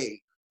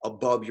way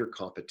above your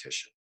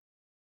competition.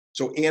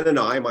 So Ann and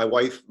I, my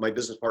wife, my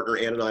business partner,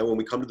 Ann and I, when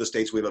we come to the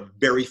States, we have a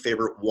very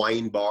favorite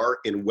wine bar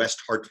in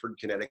West Hartford,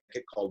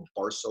 Connecticut called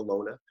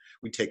Barcelona.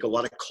 We take a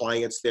lot of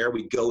clients there.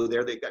 We go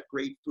there. They got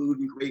great food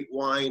and great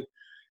wine.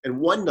 And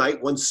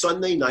one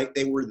Sunday night,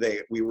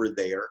 we were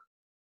there,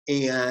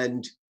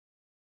 and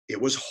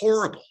it was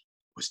horrible.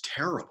 It was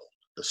terrible.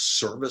 The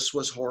service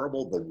was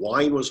horrible. The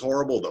wine was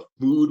horrible. The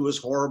food was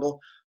horrible.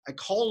 I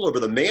called over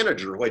the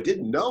manager who I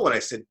didn't know, and I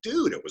said,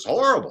 dude, it was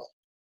horrible.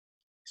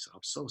 He said,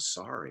 I'm so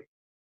sorry.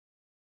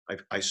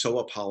 I so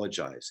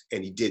apologize.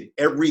 And he did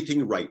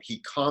everything right.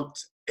 He comped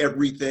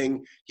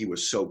everything. He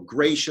was so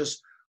gracious.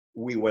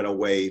 We went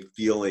away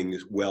feeling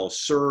well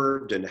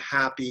served and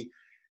happy.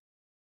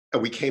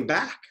 And we came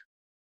back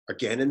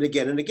again and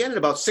again and again. And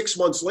about 6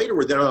 months later,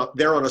 we're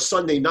there on a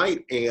Sunday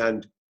night,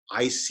 and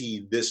I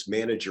see this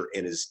manager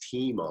and his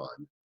team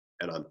on,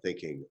 and I'm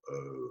thinking,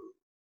 oh,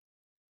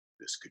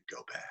 this could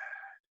go bad.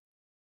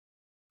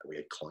 And we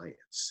had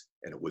clients,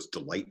 and it was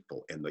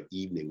delightful, and the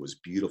evening was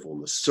beautiful,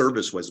 and the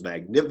service was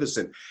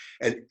magnificent,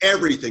 and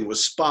everything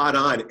was spot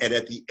on. And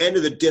at the end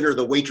of the dinner,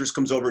 the waitress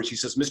comes over and she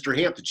says, Mr.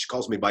 Hampton, she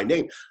calls me by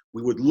name,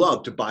 we would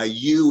love to buy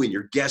you and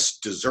your guests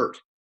dessert.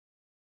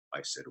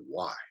 I said,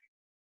 why?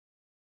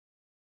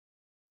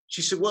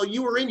 She said, well,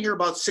 you were in here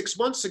about 6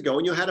 months ago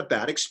and you had a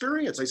bad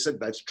experience. I said,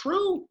 that's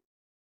true,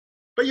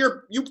 but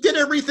you did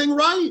everything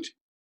right.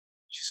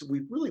 She said,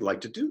 we'd really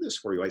like to do this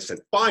for you. I said,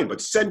 fine, but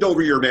send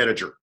over your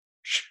manager.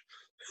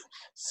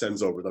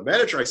 Sends over the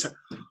manager. I said,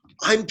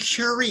 I'm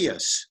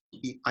curious.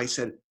 I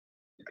said,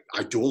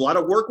 I do a lot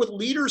of work with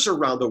leaders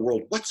around the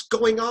world. What's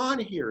going on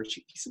here?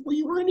 He said, well,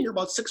 you were in here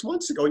about 6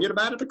 months ago and you had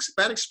a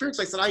bad experience.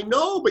 I said, I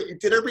know, but you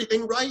did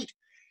everything right.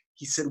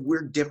 He said,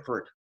 we're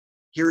different.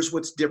 Here's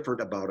what's different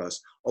about us.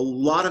 A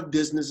lot of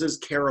businesses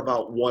care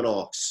about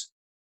one-offs.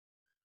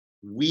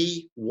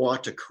 We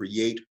want to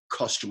create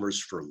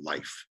customers for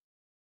life.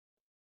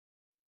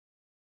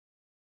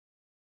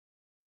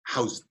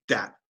 How's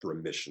that for a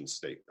mission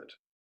statement?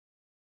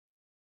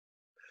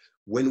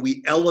 When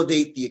we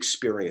elevate the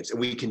experience, and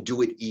we can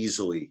do it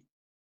easily,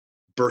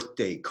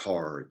 birthday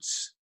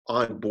cards,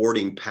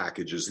 onboarding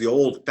packages, the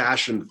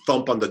old-fashioned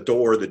thump on the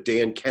door that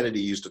Dan Kennedy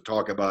used to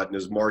talk about in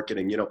his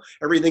marketing,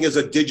 everything is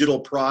a digital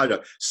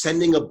product,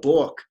 sending a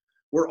book.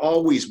 We're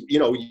always,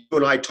 you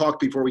and I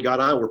talked before we got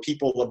on, we're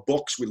people of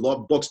books. We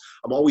love books.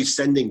 I'm always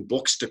sending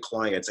books to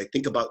clients. I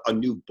think about a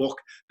new book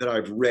that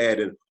I've read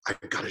and I've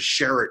got to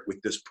share it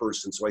with this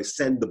person. So I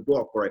send the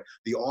book or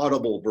the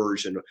Audible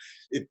version.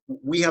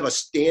 We have a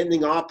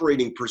standing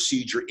operating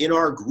procedure in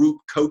our group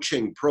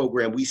coaching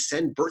program. We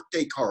send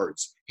birthday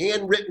cards,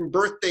 handwritten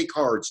birthday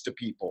cards to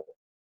people.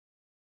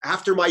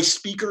 After my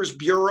speakers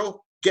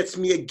bureau gets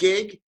me a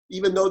gig,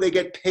 even though they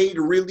get paid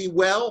really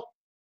well,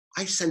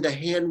 I send a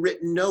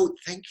handwritten note.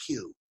 Thank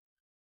you.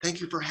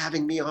 Thank you for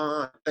having me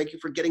on. Thank you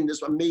for getting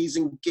this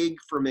amazing gig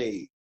for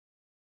me.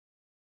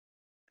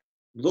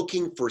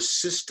 Looking for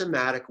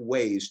systematic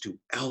ways to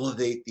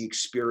elevate the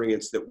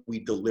experience that we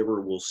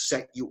deliver will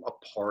set you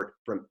apart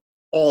from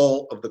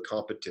all of the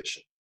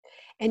competition.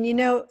 And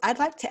I'd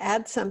like to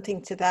add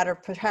something to that, or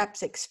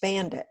perhaps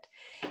expand it.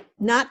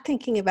 Not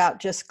thinking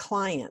about just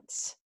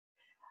clients.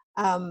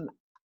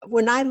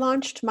 When I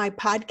launched my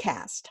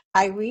podcast,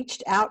 I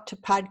reached out to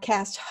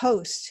podcast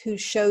hosts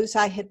whose shows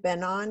I had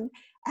been on,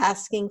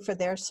 asking for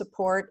their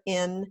support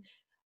in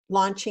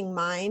launching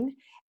mine.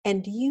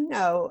 And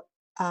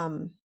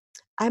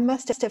I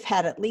must have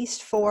had at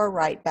least 4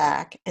 write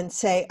back and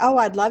say, oh,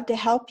 I'd love to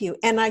help you.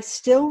 And I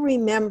still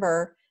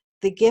remember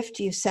the gift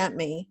you sent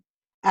me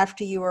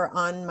after you were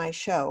on my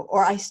show,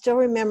 or I still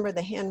remember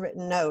the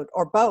handwritten note,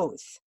 or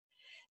both,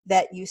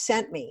 that you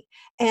sent me.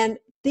 And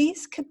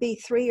these could be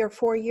 3 or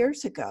 4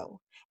 years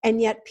ago.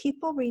 And yet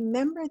people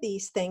remember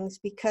these things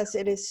because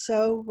it is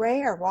so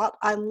rare. Walt,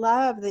 I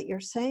love that you're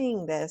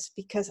saying this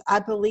because I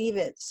believe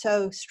it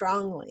so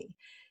strongly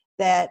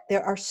that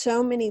there are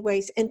so many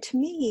ways. And to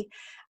me,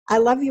 I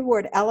love your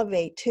word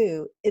elevate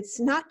too. It's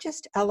not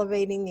just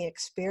elevating the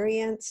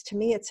experience. To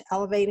me, it's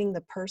elevating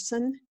the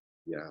person.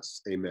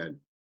 Yes, amen.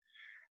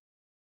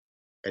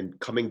 And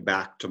coming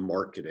back to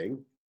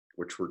marketing,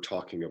 which we're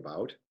talking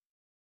about,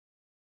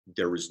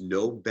 there is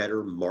no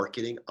better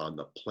marketing on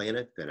the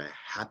planet than a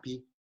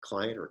happy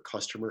client or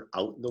customer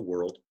out in the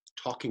world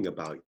talking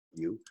about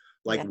you.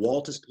 Like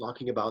Walt is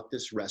talking about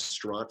this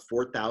restaurant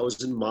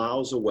 4,000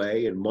 miles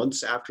away and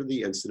months after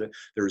the incident.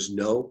 There's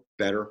no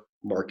better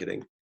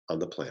marketing on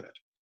the planet.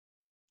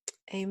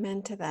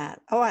 Amen to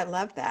that. Oh, I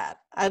love that.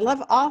 I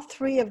love all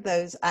 3 of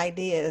those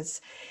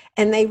ideas.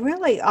 And they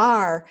really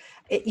are,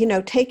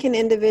 taken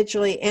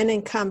individually and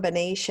in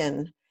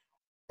combination,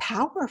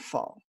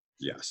 powerful.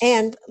 Yes.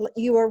 And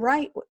you were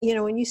right.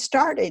 When you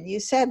started, you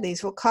said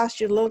these will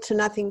cost you little to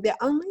nothing. The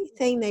only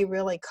thing they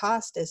really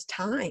cost is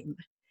time.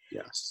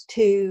 Yes.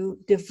 To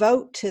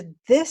devote to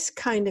this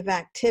kind of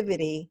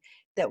activity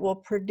that will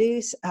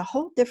produce a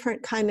whole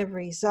different kind of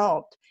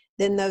result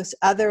than those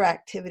other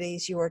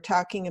activities you were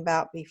talking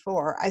about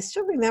before. I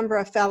still remember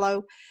a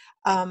fellow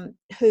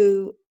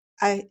who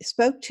I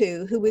spoke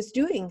to who was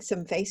doing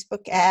some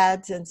Facebook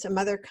ads and some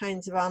other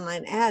kinds of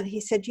online ad. He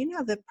said,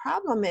 the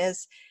problem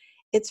is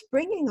it's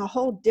bringing a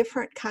whole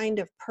different kind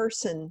of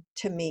person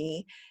to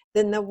me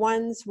than the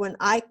ones when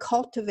I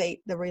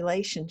cultivate the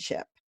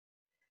relationship.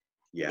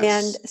 Yes.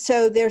 And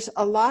so there's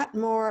a lot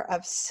more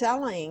of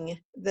selling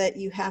that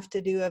you have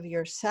to do of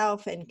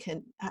yourself, and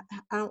I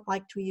don't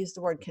like to use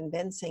the word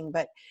convincing,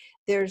 but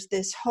there's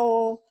this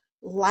whole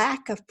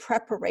lack of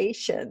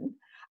preparation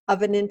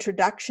of an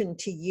introduction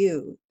to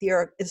you.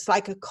 It's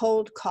like a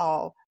cold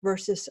call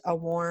versus a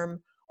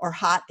warm or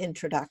hot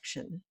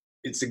introduction.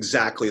 It's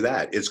exactly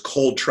that. It's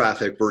cold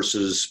traffic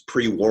versus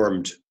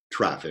pre-warmed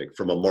traffic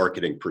from a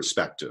marketing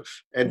perspective.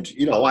 And,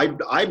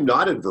 I'm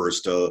not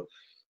adverse to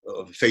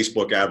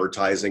Facebook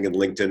advertising and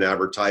LinkedIn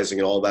advertising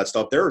and all that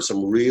stuff. There are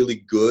some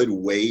really good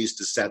ways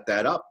to set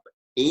that up.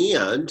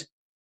 And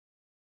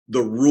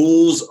the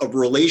rules of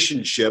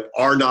relationship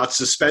are not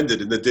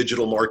suspended in the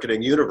digital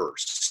marketing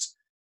universe.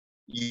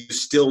 You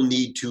still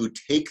need to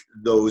take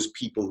those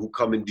people who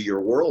come into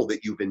your world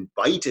that you've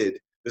invited.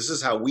 This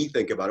is how we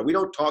think about it. We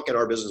don't talk in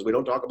our business. We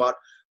don't talk about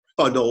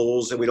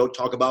funnels, and we don't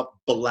talk about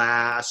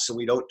blasts, and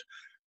we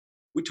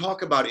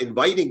talk about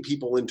inviting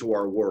people into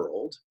our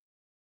world.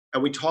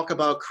 And we talk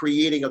about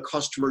creating a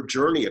customer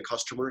journey, a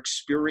customer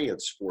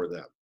experience for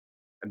them.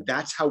 And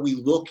that's how we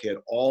look at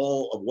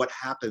all of what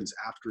happens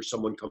after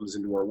someone comes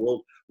into our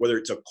world, whether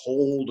it's a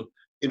cold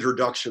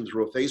introduction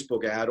through a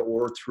Facebook ad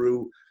or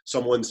through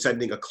someone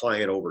sending a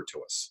client over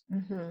to us.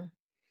 Mm-hmm.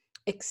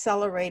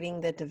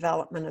 Accelerating the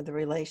development of the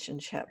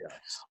relationship.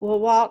 Yes. Well,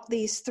 Walt,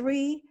 these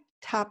 3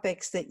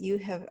 topics that you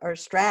have, or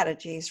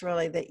strategies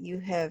really, that you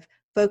have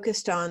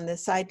focused on,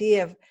 this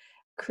idea of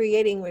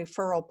creating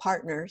referral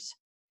partners,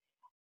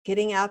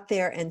 getting out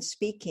there and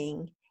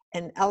speaking,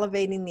 and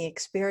elevating the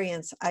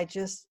experience. I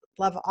just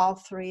love all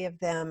 3 of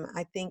them.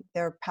 I think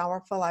they're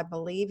powerful. I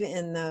believe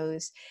in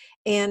those.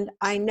 And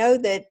I know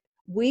that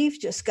we've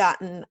just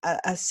gotten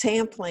a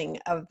sampling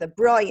of the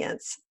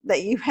brilliance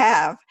that you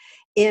have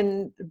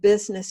in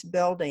business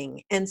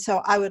building. And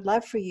so I would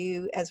love for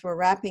you, as we're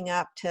wrapping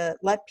up, to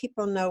let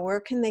people know where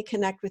can they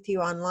connect with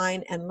you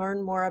online and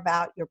learn more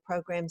about your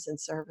programs and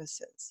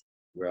services.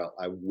 Well,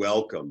 I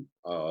welcome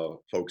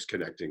folks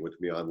connecting with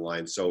me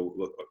online.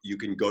 So you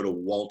can go to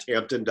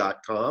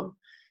walthampton.com,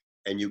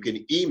 and you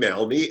can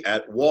email me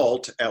at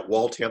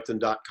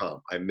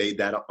walt@walthampton.com. I made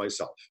that up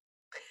myself.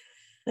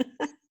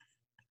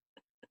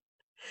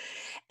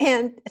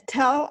 And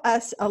tell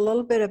us a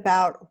little bit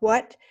about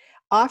what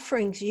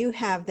offerings you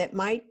have that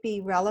might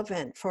be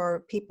relevant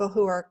for people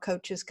who are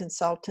coaches,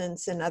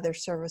 consultants, and other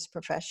service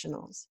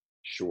professionals.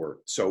 Sure.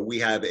 So we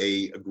have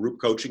a group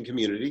coaching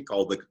community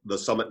called the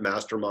Summit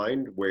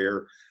Mastermind,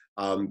 where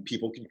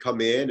people can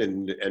come in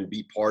and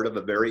be part of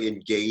a very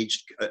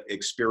engaged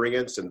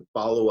experience and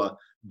follow a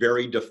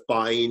very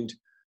defined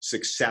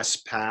success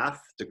path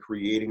to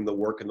creating the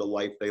work and the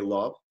life they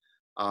love.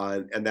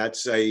 And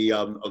that's a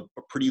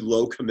pretty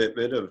low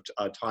commitment of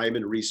time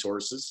and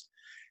resources.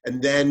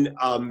 And then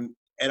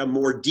at a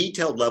more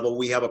detailed level,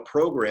 we have a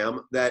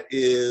program that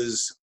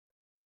is,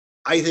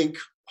 I think,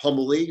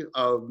 humbly,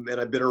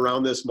 and I've been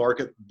around this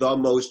market, the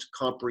most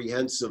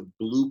comprehensive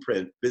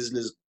blueprint,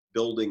 business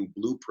building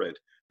blueprint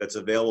that's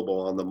available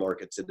on the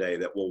market today,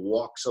 that will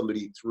walk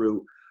somebody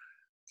through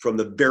from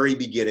the very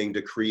beginning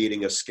to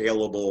creating a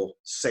scalable,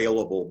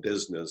 saleable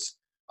business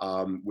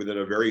within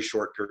a very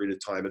short period of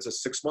time. It's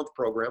a 6-month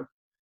program,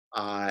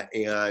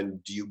 and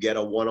you get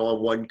a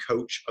one-on-one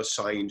coach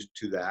assigned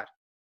to that.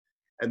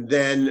 And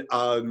then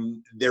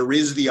there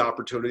is the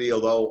opportunity,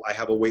 although I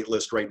have a wait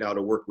list right now,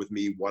 to work with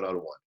me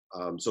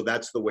one-on-one. So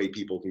that's the way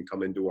people can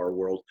come into our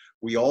world.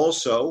 We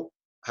also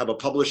have a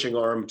publishing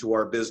arm to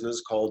our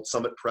business called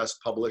Summit Press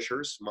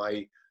Publishers.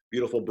 My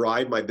beautiful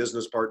bride, my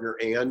business partner,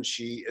 Ann,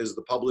 she is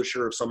the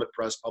publisher of Summit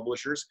Press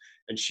Publishers,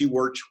 and she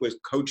works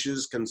with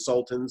coaches,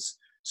 consultants,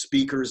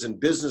 speakers, and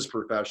business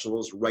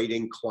professionals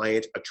writing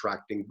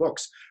client-attracting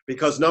books.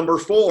 Because number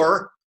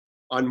 4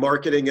 on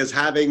marketing is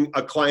having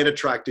a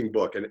client-attracting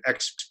book, an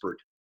expert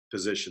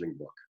positioning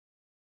book.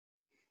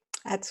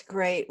 That's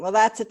great. Well,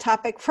 that's a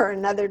topic for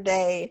another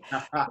day.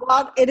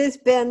 Well, it has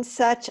been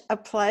such a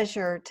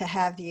pleasure to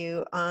have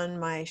you on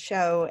my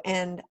show,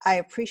 and I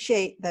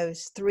appreciate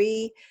those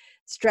 3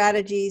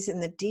 strategies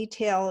and the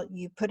detail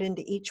you put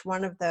into each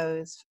one of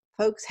those.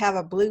 Folks have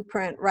a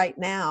blueprint right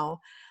now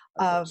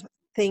of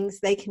things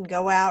they can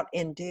go out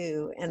and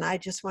do, and I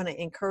just want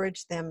to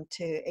encourage them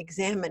to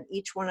examine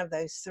each one of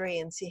those 3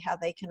 and see how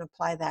they can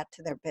apply that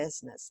to their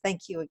business.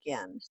 Thank you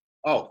again.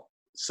 Oh,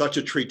 such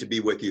a treat to be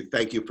with you.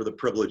 Thank you for the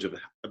privilege of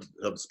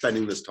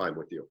spending this time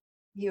with you.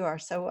 You are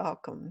so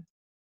welcome.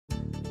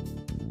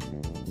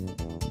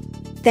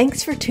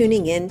 Thanks for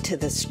tuning in to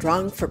the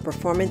Strong for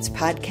Performance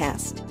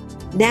podcast.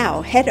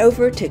 Now head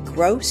over to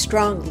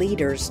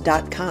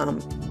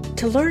growstrongleaders.com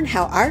to learn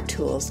how our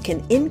tools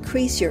can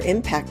increase your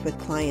impact with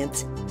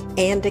clients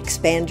and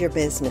expand your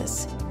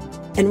business.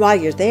 And while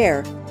you're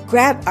there,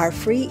 grab our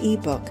free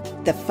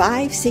ebook, The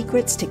 5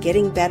 Secrets to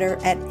Getting Better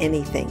at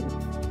Anything.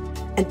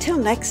 Until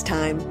next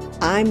time,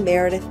 I'm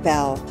Meredith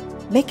Bell.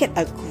 Make it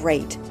a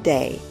great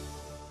day.